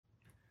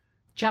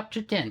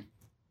Chapter 10: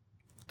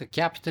 The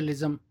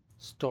Capitalism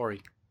Story.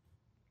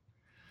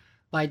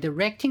 By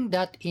directing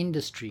that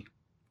industry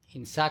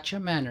in such a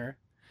manner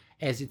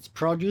as its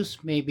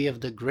produce may be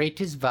of the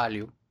greatest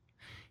value,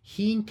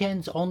 he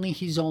intends only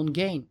his own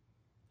gain,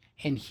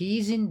 and he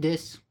is in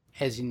this,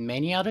 as in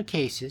many other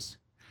cases,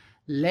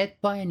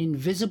 led by an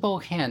invisible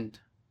hand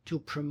to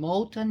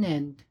promote an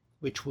end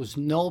which was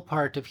no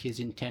part of his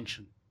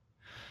intention.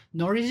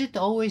 Nor is it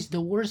always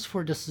the worse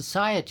for the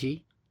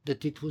society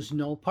that it was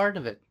no part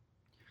of it.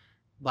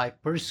 By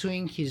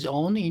pursuing his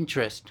own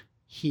interest,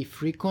 he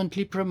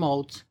frequently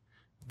promotes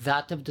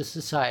that of the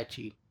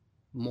society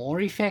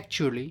more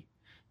effectually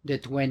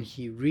than when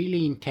he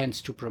really intends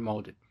to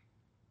promote it.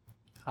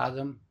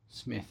 Adam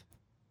Smith.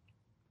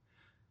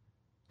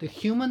 The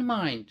human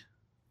mind,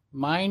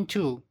 mine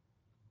too,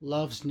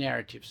 loves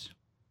narratives,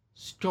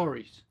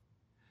 stories.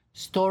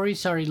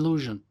 Stories are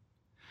illusion.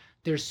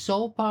 They're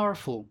so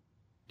powerful,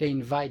 they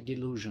invite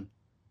delusion.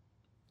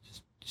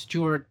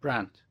 Stuart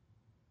Brandt.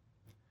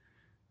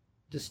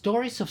 The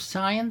stories of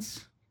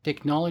science,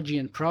 technology,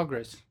 and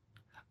progress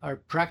are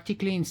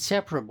practically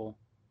inseparable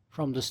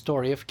from the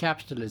story of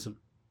capitalism,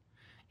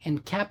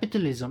 and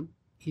capitalism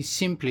is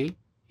simply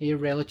a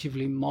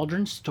relatively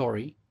modern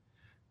story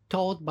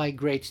told by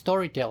great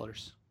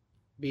storytellers,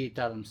 be it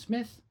Adam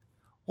Smith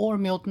or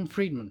Milton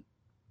Friedman.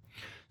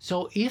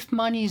 So if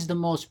money is the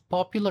most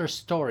popular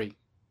story,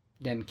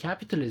 then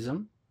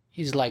capitalism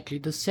is likely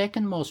the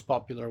second most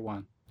popular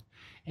one.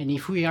 And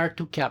if we are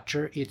to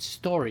capture its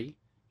story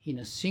in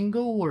a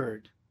single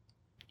word,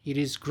 it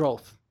is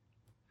growth.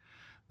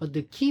 But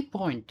the key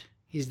point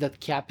is that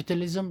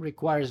capitalism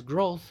requires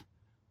growth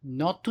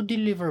not to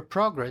deliver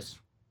progress,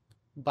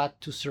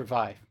 but to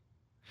survive.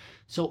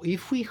 So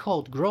if we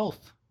hold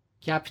growth,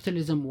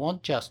 capitalism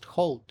won't just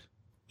hold,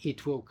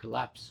 it will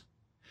collapse.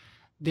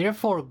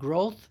 Therefore,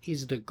 growth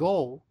is the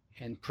goal,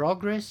 and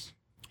progress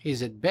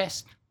is at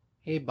best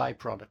a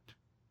byproduct.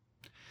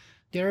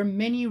 There are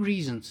many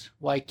reasons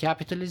why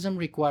capitalism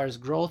requires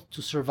growth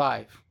to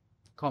survive: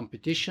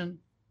 competition,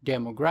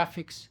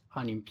 demographics,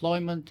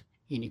 unemployment,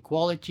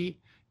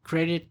 inequality,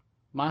 credit,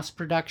 mass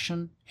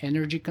production,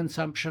 energy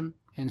consumption,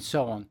 and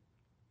so on.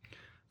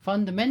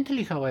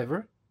 Fundamentally,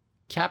 however,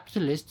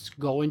 capitalists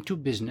go into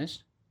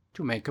business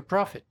to make a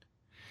profit.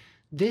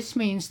 This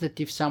means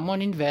that if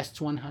someone invests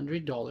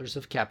 $100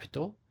 of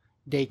capital,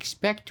 they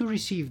expect to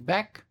receive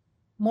back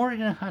more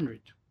than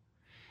 100,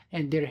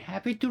 and they're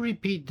happy to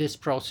repeat this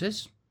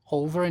process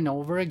over and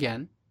over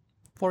again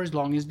for as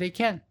long as they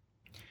can.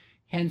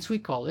 Hence we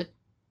call it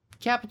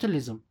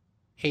capitalism,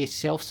 a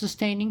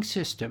self-sustaining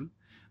system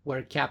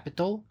where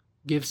capital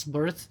gives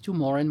birth to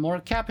more and more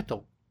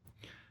capital.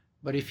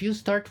 But if you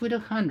start with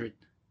 100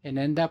 and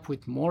end up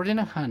with more than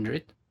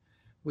 100,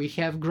 we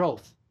have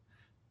growth,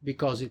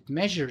 because it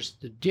measures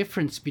the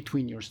difference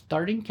between your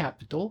starting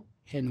capital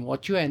and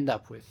what you end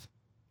up with.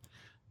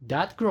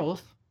 That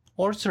growth,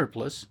 or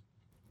surplus,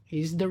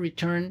 is the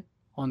return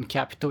on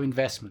capital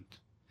investment.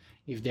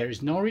 If there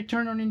is no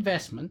return on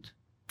investment,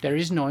 there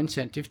is no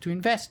incentive to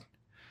invest.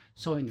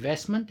 So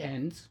investment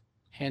ends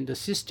and the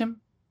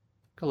system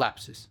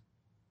collapses.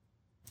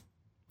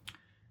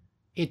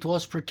 It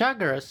was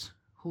Protagoras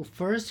who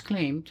first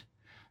claimed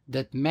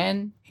that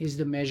man is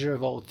the measure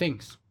of all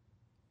things.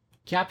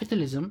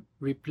 Capitalism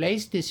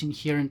replaced this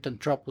inherent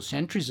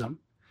anthropocentrism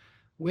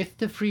with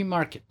the free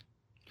market.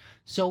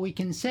 So we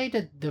can say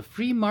that the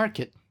free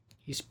market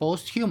is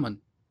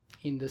post-human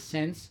in the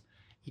sense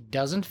it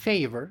doesn't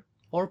favor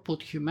or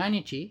put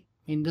humanity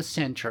in the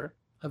center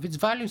of its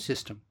value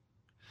system.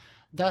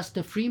 Thus,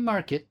 the free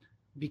market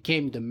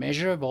became the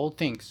measure of all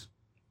things,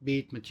 be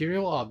it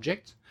material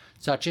objects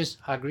such as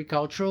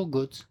agricultural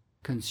goods,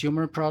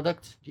 consumer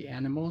products, the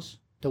animals,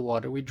 the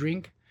water we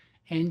drink,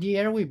 and the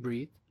air we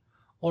breathe,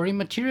 or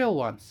immaterial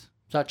ones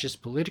such as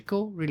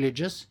political,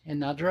 religious,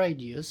 and other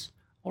ideas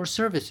or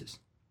services.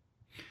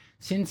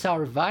 Since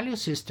our value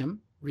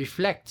system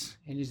reflects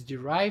and is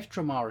derived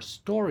from our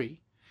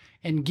story,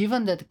 and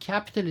given that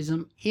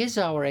capitalism is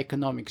our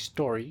economic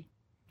story,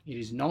 it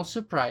is no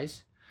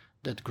surprise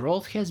that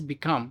growth has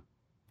become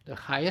the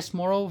highest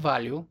moral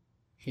value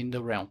in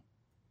the realm.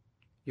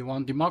 You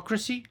want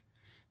democracy?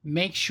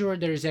 Make sure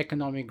there is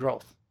economic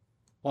growth.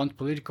 Want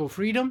political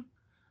freedom?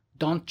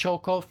 Don't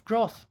choke off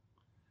growth.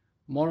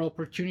 More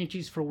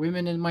opportunities for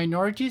women and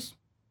minorities?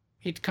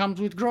 It comes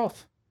with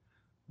growth.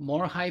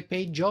 More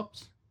high-paid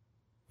jobs?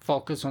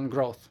 Focus on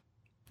growth.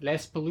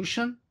 Less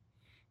pollution?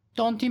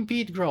 Don't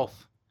impede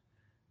growth.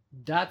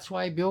 That's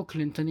why Bill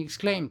Clinton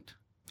exclaimed,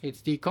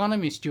 "It's the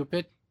economy,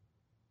 stupid."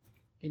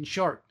 In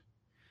short,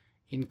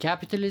 in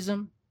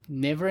capitalism,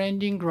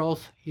 never-ending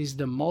growth is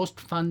the most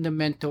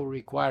fundamental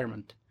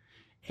requirement.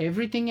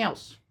 Everything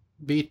else,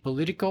 be it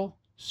political,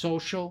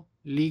 social,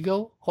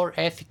 legal, or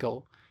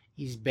ethical,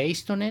 is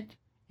based on it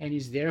and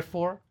is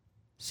therefore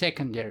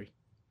secondary.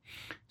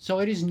 So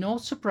it is no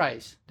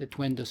surprise that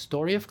when the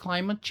story of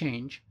climate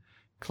change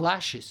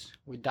clashes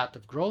with that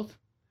of growth,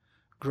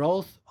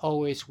 growth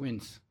always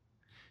wins,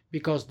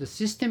 because the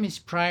system is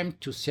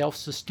primed to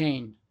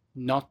self-sustain,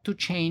 not to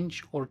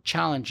change or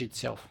challenge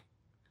itself.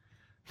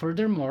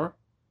 Furthermore,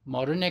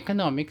 modern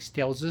economics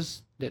tells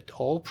us that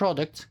all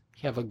products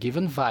have a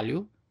given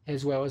value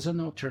as well as an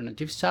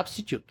alternative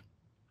substitute.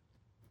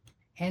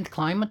 And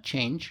climate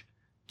change,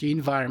 the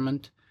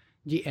environment,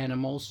 the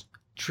animals,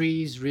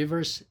 trees,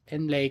 rivers,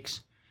 and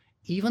lakes,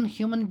 even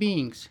human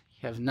beings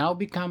have now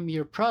become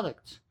mere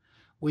products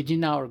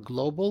within our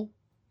global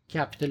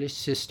capitalist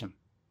system,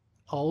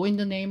 all in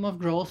the name of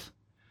growth,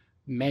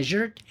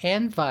 measured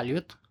and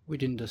valued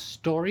within the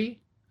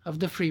story of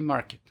the free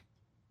market.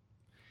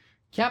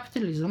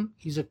 Capitalism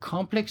is a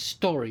complex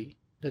story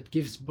that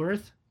gives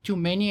birth to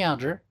many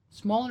other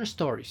smaller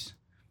stories,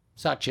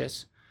 such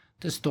as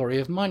the story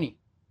of money,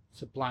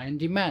 supply and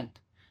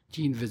demand,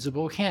 the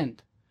invisible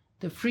hand,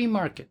 the free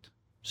market,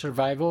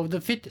 survival of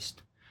the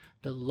fittest,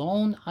 the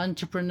lone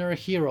entrepreneur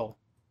hero,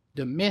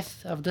 the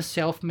myth of the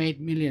self-made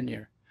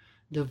millionaire,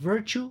 the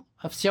virtue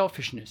of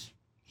selfishness,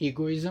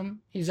 egoism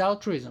is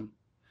altruism,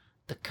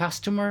 the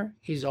customer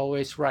is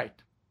always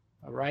right,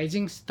 a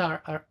rising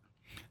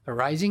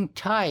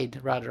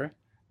tide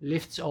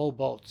lifts all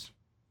boats,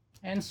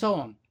 and so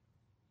on.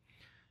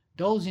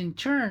 Those in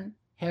turn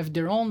have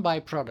their own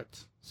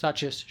byproducts,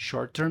 such as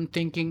short-term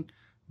thinking,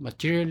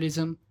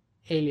 materialism,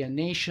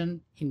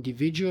 alienation,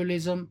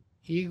 individualism,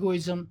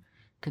 egoism,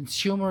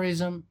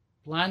 consumerism,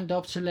 planned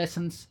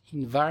obsolescence,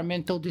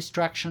 environmental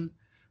destruction,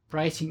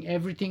 pricing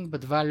everything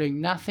but valuing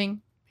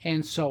nothing,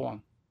 and so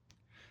on.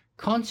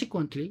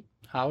 Consequently,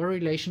 our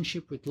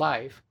relationship with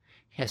life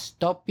has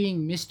stopped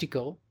being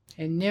mystical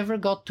and never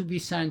got to be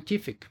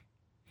scientific.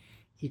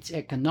 It's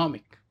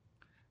economic.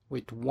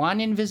 With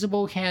one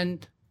invisible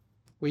hand,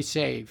 we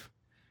save,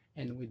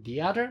 and with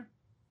the other,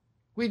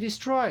 we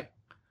destroy,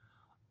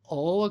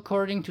 all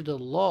according to the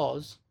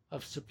laws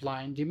of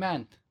supply and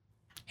demand,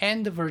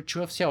 and the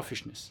virtue of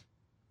selfishness.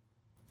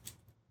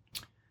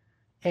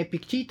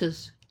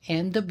 Epictetus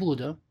and the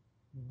Buddha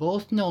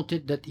both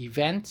noted that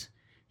events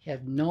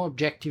have no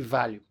objective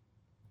value,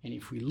 and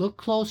if we look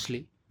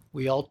closely,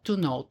 we ought to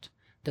note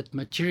that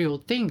material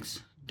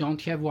things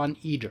don't have one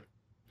either.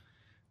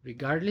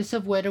 Regardless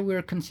of whether we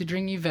are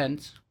considering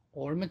events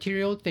or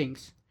material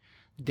things,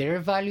 their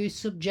value is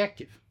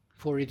subjective,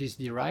 for it is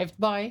derived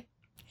by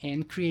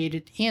and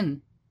created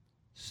in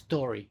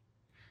story,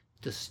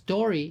 the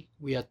story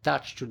we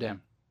attach to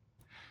them.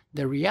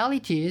 The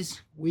reality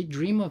is we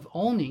dream of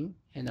owning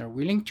and are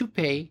willing to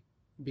pay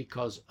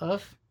because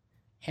of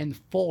and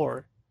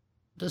for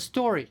the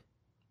story,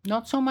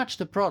 not so much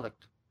the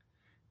product.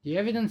 The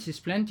evidence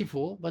is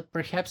plentiful, but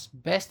perhaps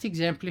best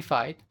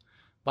exemplified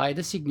by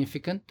the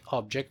Significant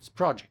Objects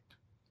Project.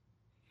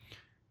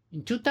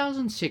 In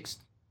 2006,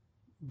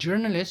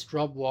 journalist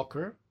Rob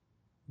Walker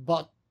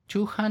bought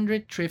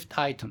 200 thrift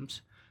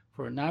items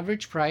for an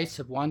average price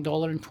of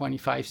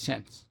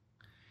 $1.25.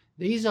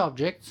 These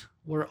objects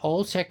were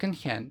all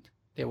second-hand,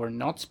 they were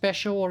not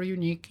special or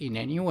unique in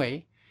any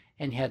way,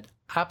 and had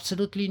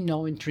absolutely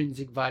no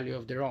intrinsic value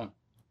of their own.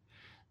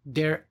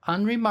 Their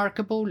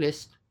unremarkable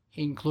list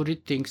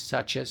included things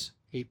such as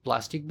a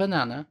plastic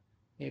banana,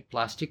 a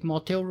plastic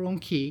motel room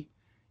key,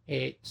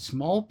 a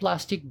small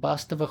plastic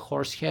bust of a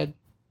horse head,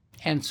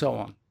 and so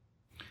on.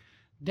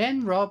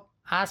 Then Rob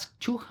asked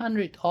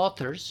 200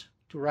 authors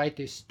to write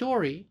a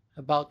story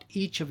about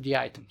each of the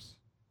items.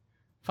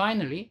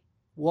 Finally,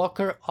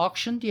 Walker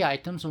auctioned the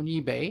items on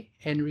eBay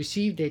and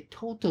received a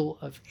total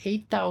of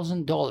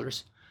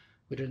 $8,000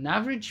 with an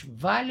average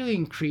value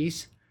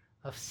increase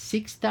of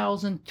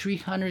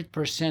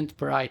 6,300%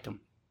 per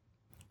item.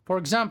 For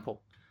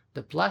example,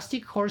 the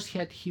plastic horse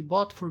head he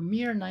bought for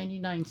mere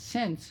 99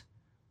 cents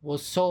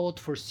was sold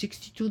for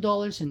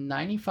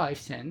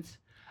 $62.95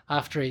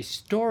 after a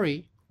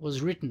story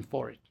was written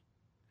for it.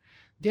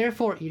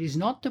 Therefore, it is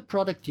not the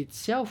product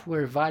itself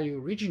where value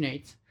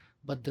originates,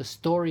 but the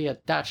story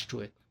attached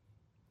to it.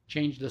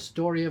 Change the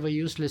story of a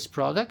useless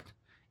product,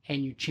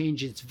 and you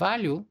change its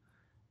value,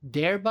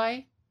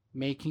 thereby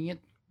making it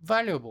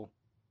valuable.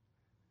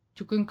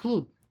 To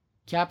conclude,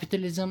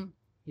 capitalism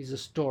is a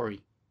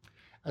story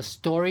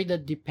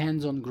that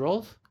depends on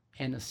growth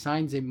and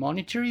assigns a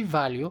monetary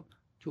value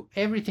to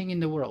everything in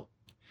the world,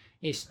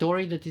 a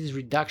story that is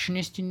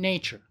reductionist in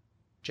nature,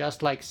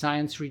 just like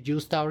science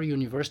reduced our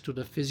universe to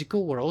the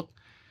physical world,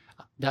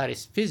 that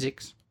is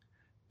physics.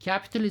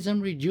 Capitalism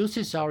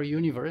reduces our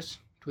universe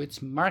to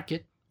its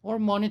market or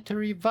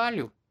monetary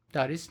value,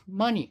 that is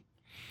money.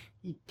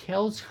 It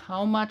tells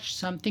how much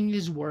something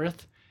is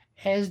worth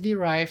as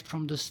derived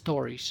from the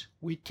stories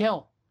we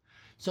tell.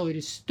 So it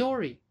is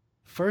story,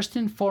 first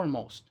and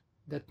foremost,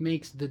 that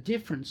makes the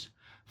difference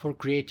for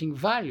creating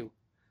value,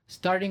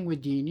 starting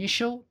with the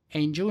initial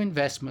angel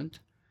investment,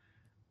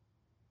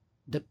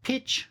 the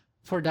pitch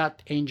for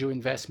that angel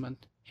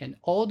investment, and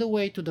all the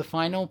way to the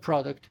final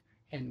product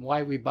and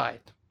why we buy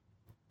it.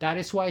 That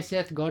is why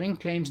Seth Godin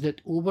claims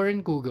that Uber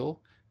and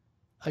Google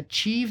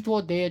achieved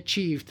what they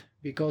achieved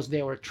because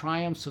they were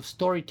triumphs of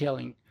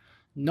storytelling,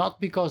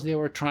 not because they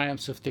were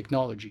triumphs of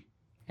technology.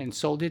 And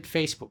so did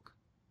Facebook.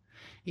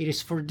 It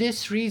is for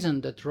this reason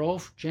that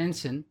Rolf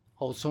Jensen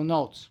also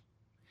notes,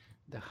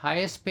 the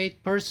highest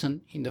paid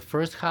person in the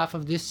first half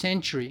of this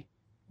century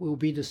will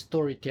be the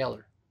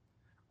storyteller.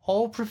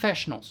 all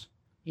professionals,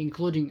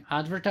 including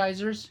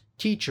advertisers,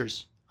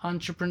 teachers,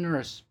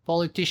 entrepreneurs,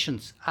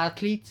 politicians,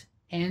 athletes,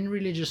 and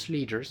religious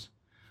leaders,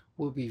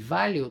 will be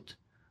valued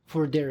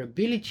for their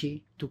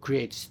ability to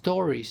create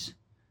stories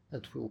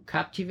that will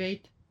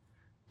captivate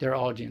their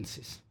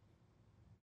audiences.